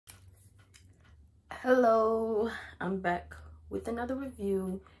Hello, I'm back with another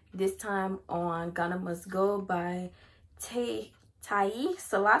review, this time on Ghana Must Go by Taiye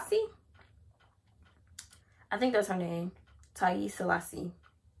Selasi. I think that's her name, Taiye Selasi.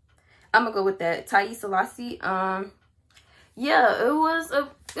 I'm gonna go with that, Taiye Selasi. Yeah, it was a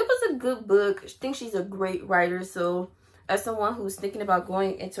good book. I think she's a great writer, so as someone who's thinking about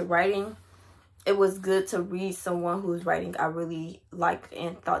going into writing, it was good to read someone who's writing I really liked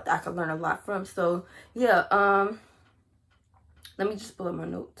and thought that I could learn a lot from. So yeah, let me just pull up my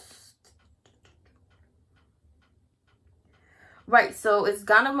notes. Right, so it's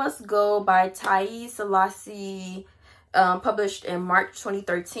Ghana Must Go by Taiye Selasi, published in March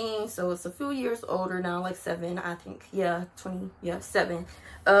 2013. So it's a few years older now, like 7, I think. Yeah, 7.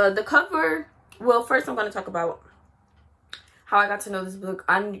 The cover, well, first I'm going to talk about how I got to know this book.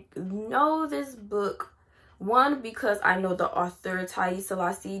 I know this book, one, because I know the author. Taiye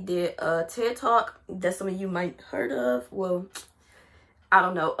Selasi did a TED Talk that some of you might heard of. Well, I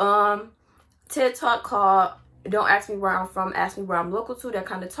don't know. TED Talk called Don't Ask Me Where I'm From, Ask Me Where I'm Local To, that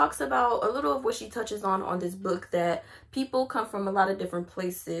kind of talks about a little of what she touches on this book, that people come from a lot of different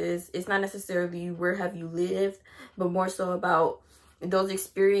places. It's not necessarily where have you lived, but more so about those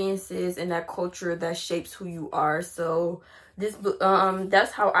experiences and that culture that shapes who you are. So this book,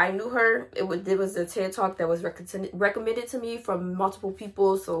 that's how I knew her. It was a TED Talk that was recommended to me from multiple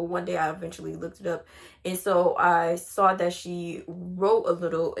people. So one day I eventually looked it up, and so I saw that she wrote a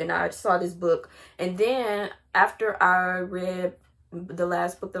little, and I saw this book. And then after I read the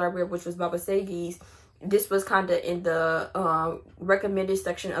last book that I read, which was Baba Segi's, this was kind of in the recommended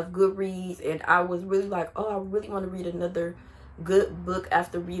section of Goodreads, and I was really like, oh, I really want to read another good book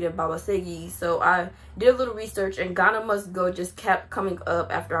after reading Baba Segi. So I did a little research, and Ghana Must Go just kept coming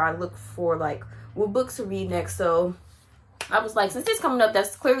up after I looked for like what books to read next. So I was like, since it's coming up,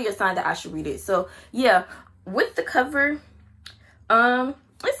 that's clearly a sign that I should read it. So yeah, with the cover, it's a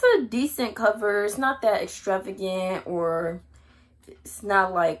decent cover. It's not that extravagant, or it's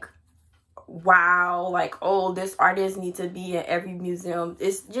not like wow, like, oh, this artist needs to be in every museum.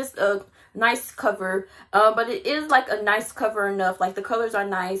 It's just a nice cover, but it is like a nice cover enough. Like, the colors are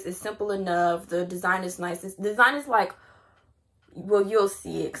nice, it's simple enough, the design is nice. The design is like, well, you'll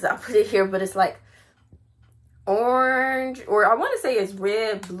see it because I put it here, but it's like orange, or I want to say it's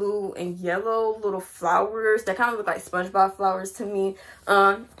red, blue, and yellow little flowers that kind of look like SpongeBob flowers to me,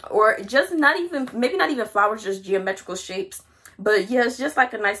 or just maybe not even flowers, just geometrical shapes. But yeah, it's just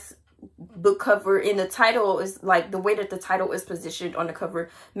like a nice book cover, and the title is like, the way that the title is positioned on the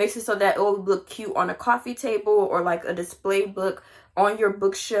cover makes it so that it will look cute on a coffee table or like a display book on your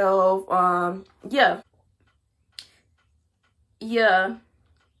bookshelf. Yeah,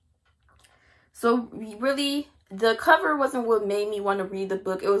 so really the cover wasn't what made me want to read the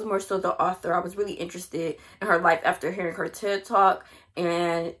book. It was more so the author. I was really interested in her life after hearing her TED Talk,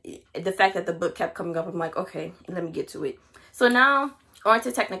 and the fact that the book kept coming up, I'm like, okay, let me get to it. So now on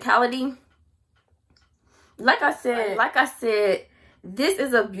to technicality. Like I said, this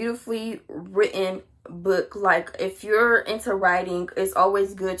is a beautifully written book. Like, if you're into writing, it's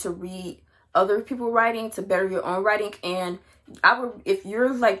always good to read other people writing to better your own writing. And if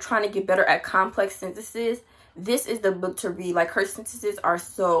you're like trying to get better at complex sentences, this is the book to read. Like, her sentences are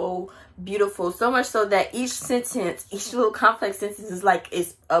so beautiful, so much so that each sentence, each little complex sentence is like,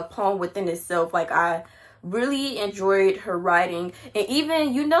 it's a poem within itself. Like, I really enjoyed her writing. And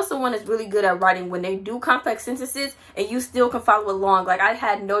even, you know, someone is really good at writing when they do complex sentences and you still can follow along. Like, I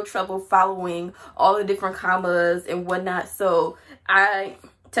had no trouble following all the different commas and whatnot. So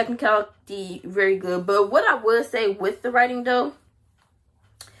technicality, very good. But what I would say with the writing though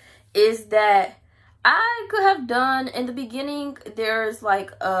is that I could have done, in the beginning, there's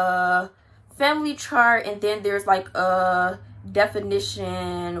like a family chart, and then there's like a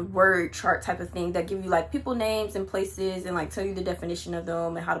definition word chart type of thing that give you like people names and places and like tell you the definition of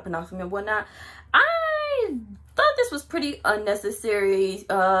them and how to pronounce them and whatnot. I thought this was pretty unnecessary.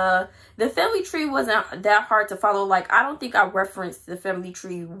 The family tree wasn't that hard to follow. Like, I don't think I referenced the family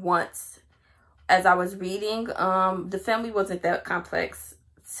tree once as I was reading. The family wasn't that complex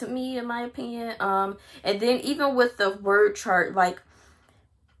to me, in my opinion. And then even with the word chart, like,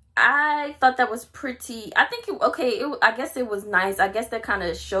 I thought that was pretty, I think, I guess it was nice. I guess that kind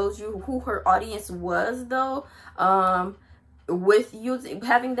of shows you who her audience was though, with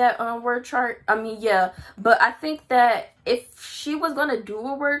having that word chart. I mean, yeah, but I think that if she was gonna do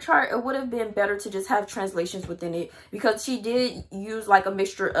a word chart, it would have been better to just have translations within it, because she did use like a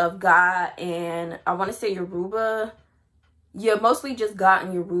mixture of God and, I want to say, Yoruba yeah, mostly just Ga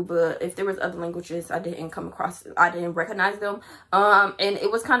and Yoruba. If there was other languages, I didn't recognize them. And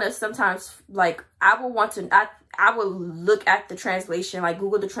it was kind of sometimes like I would look at the translation, like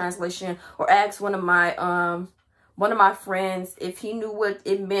Google the translation, or ask one of my friends if he knew what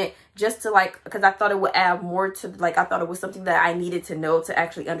it meant, just to like, because I thought it would add more to, like, I thought it was something that I needed to know to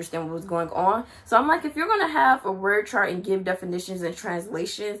actually understand what was going on. So I'm like, if you're gonna have a word chart and give definitions and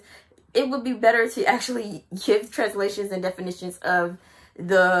translations, it would be better to actually give translations and definitions of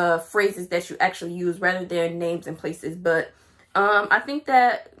the phrases that you actually use rather than names and places. But I think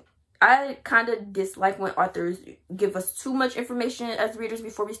that I kind of dislike when authors give us too much information as readers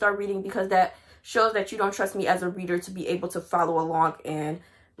before we start reading, because that shows that you don't trust me as a reader to be able to follow along and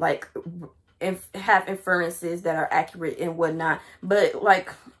like have inferences that are accurate and whatnot. But like,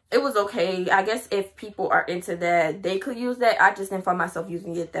 it was okay. I guess if people are into that, they could use that. I just didn't find myself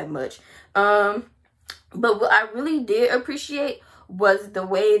using it that much. But what I really did appreciate was the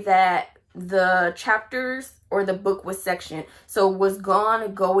way that the chapters or the book was sectioned. So was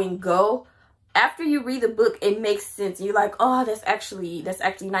gone, going, go. After you read the book, it makes sense. You're like, oh, that's actually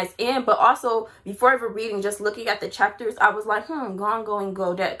nice. And but also before ever reading, just looking at the chapters, I was like, gone, going,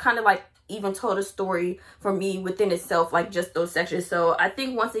 go. That kind of like even told a story for me within itself, like just those sections. So I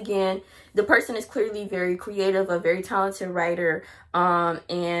think once again, the person is clearly very creative, a very talented writer,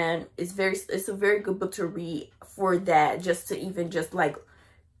 and it's a very good book to read for that, just to even just like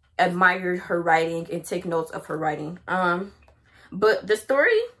admire her writing and take notes of her writing. But the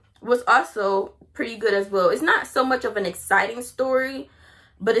story was also pretty good as well. It's not so much of an exciting story,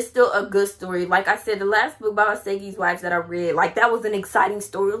 but it's still a good story. Like I said, the last book, Baba Segi's Wives, that I read, like that was an exciting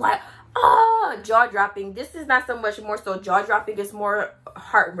story. Like, oh, jaw-dropping. This is not so much more so jaw-dropping. It's more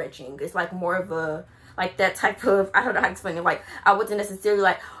heart-wrenching. It's like more of a, like that type of, I don't know how to explain it. Like, I wasn't necessarily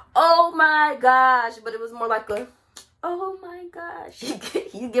like, oh my gosh, but it was more like a, oh my gosh.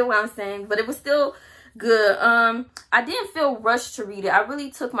 You get what I'm saying? But it was still good. I didn't feel rushed to read it. I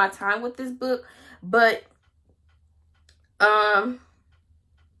really took my time with this book, but I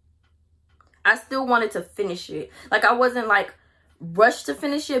still wanted to finish it. Like, I wasn't like rushed to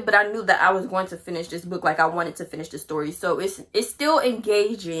finish it, but I knew that I was going to finish this book. Like, I wanted to finish the story. So it's still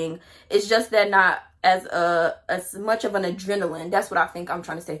engaging. It's just that not as much of an adrenaline. That's what I think I'm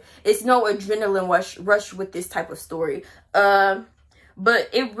trying to say. It's no adrenaline rush with this type of story.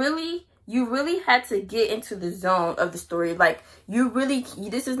 But you really had to get into the zone of the story. Like,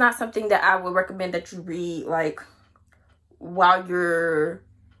 this is not something that I would recommend that you read like while you're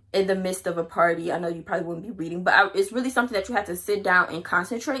in the midst of a party. I know you probably wouldn't be reading, but it's really something that you have to sit down and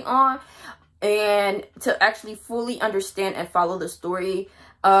concentrate on, and to actually fully understand and follow the story.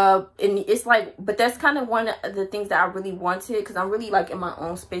 And it's like, but that's kind of one of the things that I really wanted, because I'm really like in my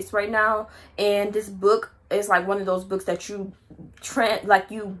own space right now, and this book is like one of those books that you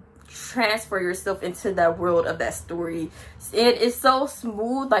transfer yourself into that world of that story. It is so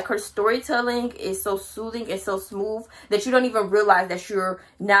smooth. Like, her storytelling is so soothing and so smooth that you don't even realize that you're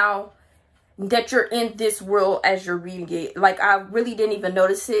in this world as you're reading it. Like, I really didn't even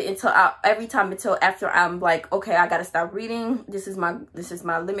notice it until after I'm like, okay, I gotta stop reading. This is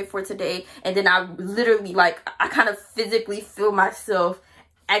my limit for today. And then I literally, like, I kind of physically feel myself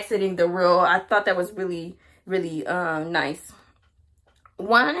exiting the world. I thought that was really, really nice.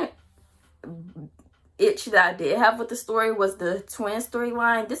 One itch that I did have with the story was the twin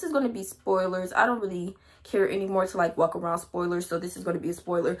storyline. This is going to be spoilers. I don't really care anymore to like walk around spoilers, so this is going to be a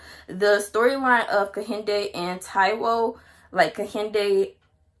spoiler. The storyline of Kehinde and Taiwo, like Kehinde,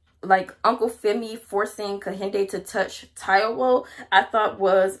 like Uncle Femi forcing Kehinde to touch Taiwo, I thought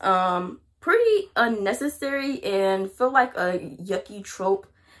was pretty unnecessary and feel like a yucky trope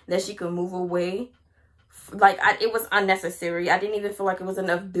that she could move away. Like, it was unnecessary. I didn't even feel like it was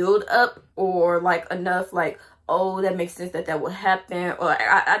enough build up, or like enough like, oh, that makes sense that would happen. Or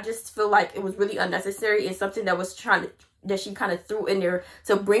I just feel like it was really unnecessary, and something that she kind of threw in there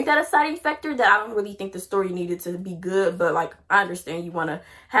to bring that exciting factor that I don't really think the story needed to be good. But like, I understand you want to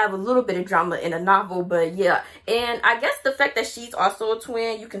have a little bit of drama in a novel, but yeah. And I guess the fact that she's also a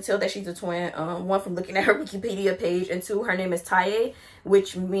twin, you can tell that she's a twin, one, from looking at her Wikipedia page, and two, her name is Taiye,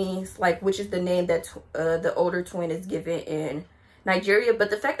 which is the name that the older twin is given in Nigeria.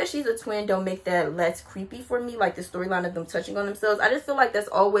 But the fact that she's a twin don't make that less creepy for me, like the storyline of them touching on themselves. I just feel like that's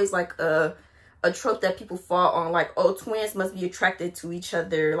always like a trope that people fall on, like, oh, twins must be attracted to each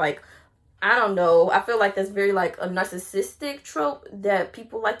other. Like, I don't know, I feel like that's very like a narcissistic trope that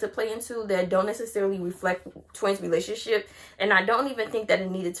people like to play into, that don't necessarily reflect twins' relationship. And I don't even think that it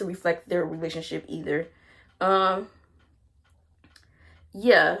needed to reflect their relationship either.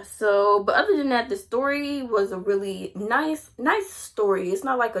 yeah, so but other than that, the story was a really nice story. It's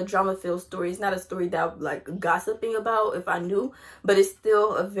not like a drama filled story. It's not a story that I'm like gossiping about if I knew, but it's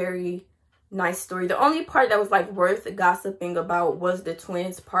still a very nice story. The only part that was like worth gossiping about was the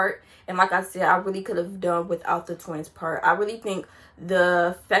twins part, and like I said, I really could have done without the twins part. I really think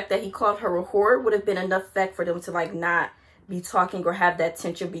the fact that he called her a whore would have been enough fact for them to like not be talking or have that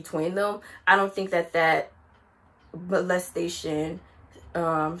tension between them. I don't think that molestation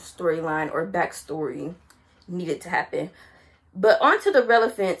storyline or backstory needed to happen. But on to the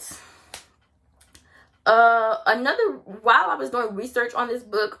relevance. While I was doing research on this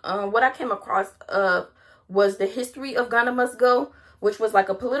book, what I came across was the history of Ghana Must Go, which was like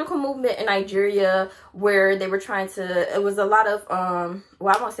a political movement in Nigeria where they were trying to, it was a lot of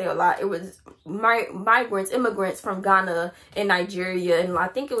well, I won't say a lot, it was immigrants from Ghana and Nigeria, and I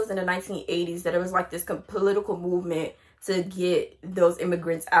think it was in the 1980s that it was like this political movement to get those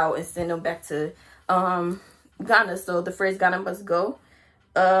immigrants out and send them back to Ghana. So the phrase Ghana Must Go.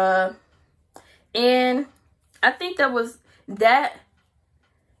 And I think that was that.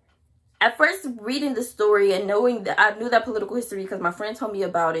 At first, reading the story and knowing that I knew that political history because my friend told me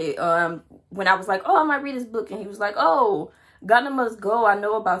about it when I was like, oh, I might read this book. And he was like, oh, Ghana Must Go. I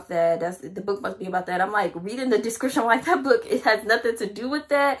know about that. The book must be about that. I'm like, reading the description like that book, it has nothing to do with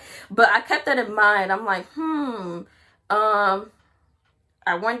that. But I kept that in mind. I'm like,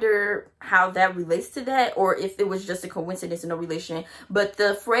 I wonder how that relates to that, or if it was just a coincidence and no relation. But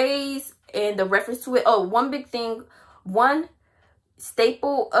the phrase and the reference to it, oh, one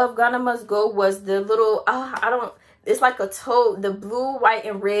staple of Ghana Must Go was the little, it's like a tote, the blue, white,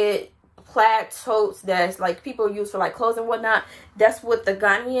 and red plaid totes that's like people use for like clothes and whatnot. That's what the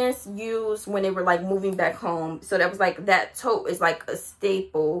Ghanaians use when they were like moving back home. So that was like, that tote is like a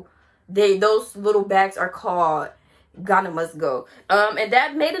staple. Those little bags are called Ghana Must Go. And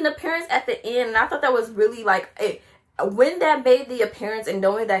that made an appearance at the end, and I thought that was really like when that made the appearance and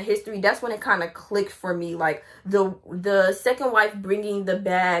knowing that history, that's when it kind of clicked for me. Like the second wife bringing the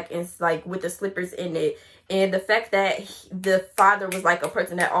bag and like with the slippers in it, and the fact that the father was like a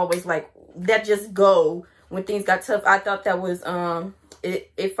person that always like that just go when things got tough. I thought that was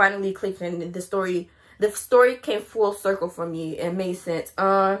it finally clicked, and the story came full circle for me and made sense.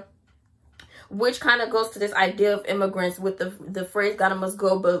 Which kind of goes to this idea of immigrants with the phrase Ghana Must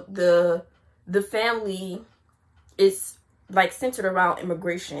Go, but the family is like centered around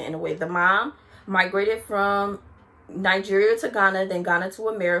immigration in a way. The mom migrated from Nigeria to Ghana, then Ghana to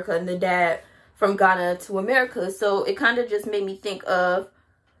America, and the dad from Ghana to America. So it kind of just made me think of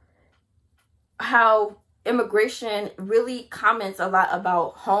how immigration really comments a lot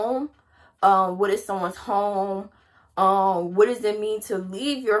about home. What is someone's home? What does it mean to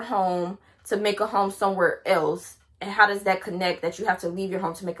leave your home to make a home somewhere else? And how does that connect that you have to leave your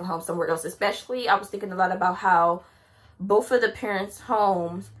home to make a home somewhere else? Especially, I was thinking a lot about how both of the parents'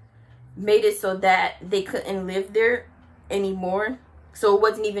 homes made it so that they couldn't live there anymore. So it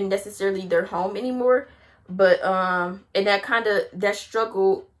wasn't even necessarily their home anymore. But, and that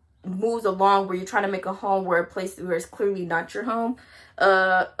struggle moves along where you're trying to make a home where a place where it's clearly not your home.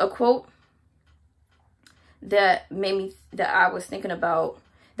 A quote that I was thinking about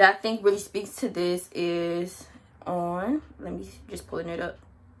that I think really speaks to this is on, let me just pulling it up.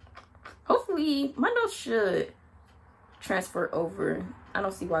 Hopefully my notes should transfer over. I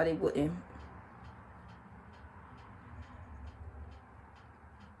don't see why they wouldn't.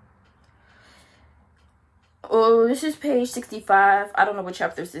 Oh, this is page 65. I don't know what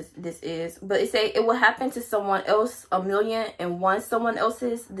chapter this is, but it say it will happen to someone else, 1,000,001 someone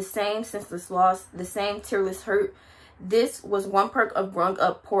else's, the same senseless loss, the same tearless hurt. This was one perk of growing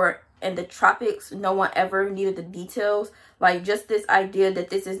up poor in the tropics. No one ever needed the details. Like just this idea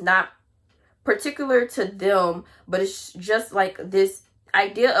that this is not particular to them, but it's just like this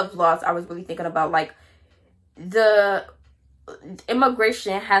idea of loss. I was really thinking about like the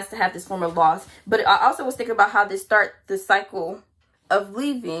immigration has to have this form of loss, but I also was thinking about how this starts the cycle of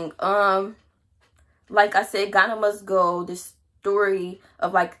leaving. Like I said, Ghana Must Go, this story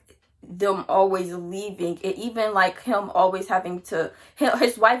of like them always leaving, and even like him always having to,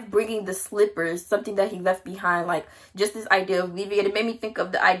 his wife bringing the slippers, something that he left behind, like just this idea of leaving. It made me think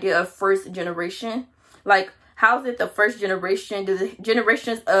of the idea of first generation. Like how is it the first generation? Do the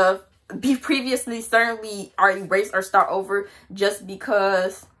generations of be previously certainly are erased or start over just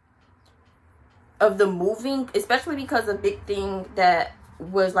because of the moving? Especially because a big thing that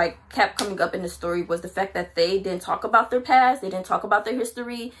was like kept coming up in the story was the fact that they didn't talk about their past, they didn't talk about their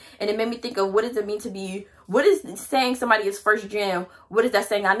history. And it made me think of, what does it mean to be, what is saying somebody is first gen, what is that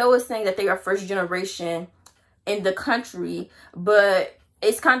saying? I know it's saying that they are first generation in the country, but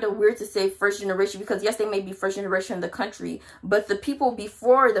it's kind of weird to say first generation, because yes, they may be first generation in the country, but the people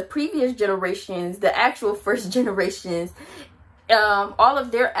before the previous generations, the actual first generations, all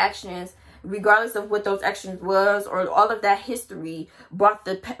of their actions, regardless of what those actions was, or all of that history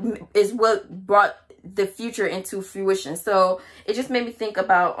is what brought the future into fruition. So it just made me think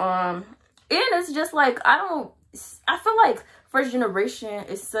about and it's just like, I feel like first generation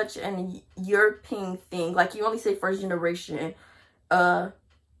is such an European thing. Like, you only say first generation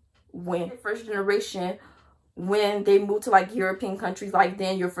when they move to like European countries, like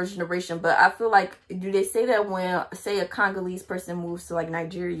then you're first generation. But I feel like, do they say that when, say, a Congolese person moves to like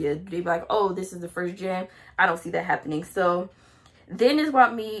Nigeria, do they be like, oh, this is the first gen? I don't see that happening. So then this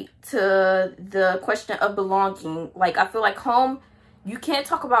brought me to the question of belonging. Like, I feel like home, you can't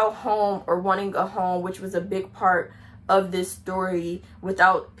talk about home or wanting a home, which was a big part of this story,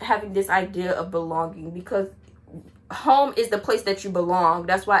 without having this idea of belonging, because home is the place that you belong.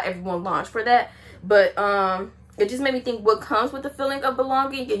 That's why everyone longs for that. But it just made me think, what comes with the feeling of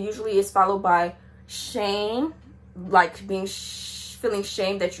belonging? It usually is followed by shame, like feeling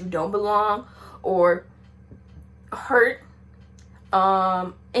shame that you don't belong, or hurt,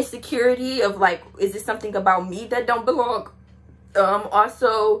 insecurity of like, is this something about me that don't belong?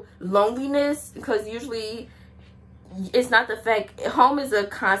 Also loneliness, because usually it's not the fact, home is a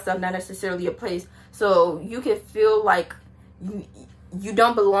concept, not necessarily a place. So you can feel like you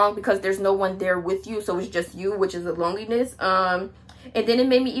don't belong because there's no one there with you, so it's just you, which is a loneliness. And then it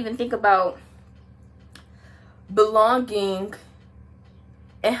made me even think about belonging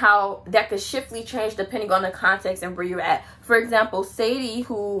and how that could shiftly change depending on the context and where you're at. For example, Sadie,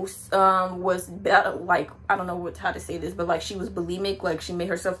 who was like, I don't know how to say this, but like she was bulimic, like she made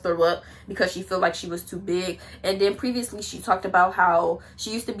herself throw up because she felt like she was too big. And then previously she talked about how she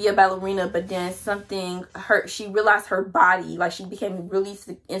used to be a ballerina, but then something hurt. She realized her body, like she became really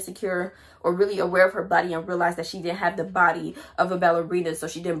insecure or really aware of her body, and realized that she didn't have the body of a ballerina, so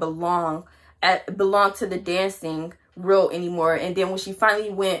she didn't belong to the dancing world anymore. And then when she finally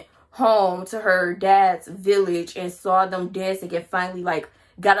went home to her dad's village and saw them dancing, and finally like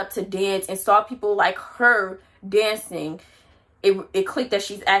got up to dance and saw people like her dancing, it clicked that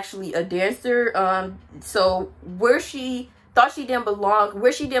she's actually a dancer. So where she thought she didn't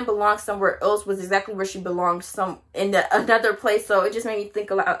belong somewhere else was exactly where she belonged, another place. So it just made me think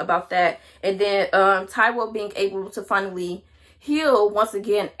a lot about that. And then Taiye being able to finally heal once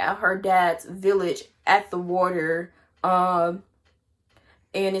again at her dad's village at the water. And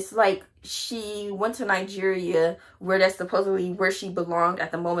it's like she went to Nigeria, where that's supposedly where she belonged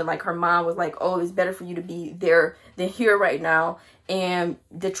at the moment. Like her mom was like, oh, it's better for you to be there than here right now. And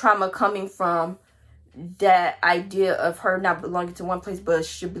the trauma coming from that idea of her not belonging to one place but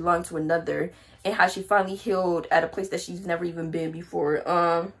should belong to another, and how she finally healed at a place that she's never even been before.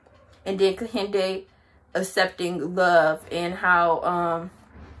 And then Kehinde accepting love, and how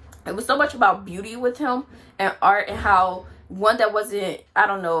it was so much about beauty with him and art, and how one that wasn't, I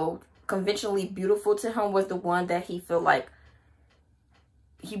don't know, conventionally beautiful to him was the one that he felt like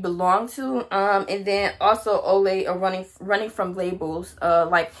he belonged to. And then also Ole running from labels,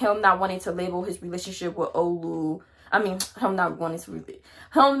 like him not wanting to label his relationship with Olu. Him not wanting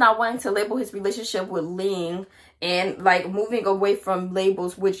to label his relationship with Ling, and like moving away from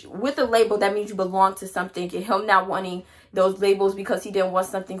labels, which with a label that means you belong to something, and him not wanting those labels because he didn't want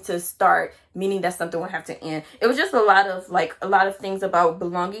something to start, meaning that something would have to end. It was just a lot of things about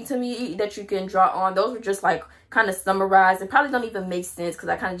belonging to me that you can draw on. Those were just like kind of summarized and probably don't even make sense because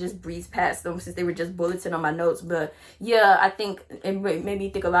I kind of just breezed past them since they were just bulleted on my notes. But yeah, I think it made me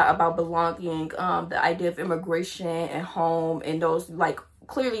think a lot about belonging, the idea of immigration and home, and those, like,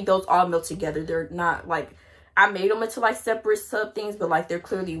 clearly those all melt together. They're not like I made them into like separate sub things, but like they're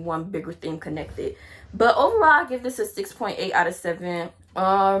clearly one bigger thing connected. But overall, I give this a 6.8 out of 7.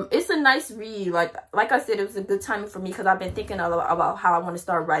 It's a nice read. Like I said, it was a good timing for me because I've been thinking a lot about how I want to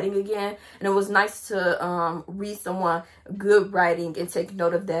start writing again, and it was nice to read someone good writing and take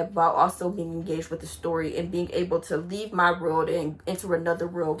note of that, while also being engaged with the story and being able to leave my world and enter another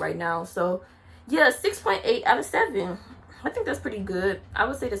world right now. So yeah, 6.8 out of 7. I think that's pretty good. I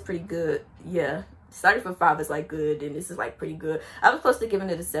would say that's pretty good. Yeah. Starting from 5 is like good, and this is like pretty good. I was close to giving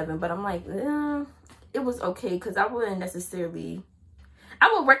it a 7, but I'm like, it was okay, because I wouldn't necessarily,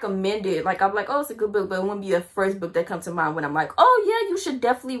 I would recommend it. Like, I'm like, oh, it's a good book, but it wouldn't be a first book that comes to mind when I'm like, oh yeah, you should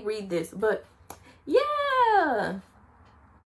definitely read this. But yeah.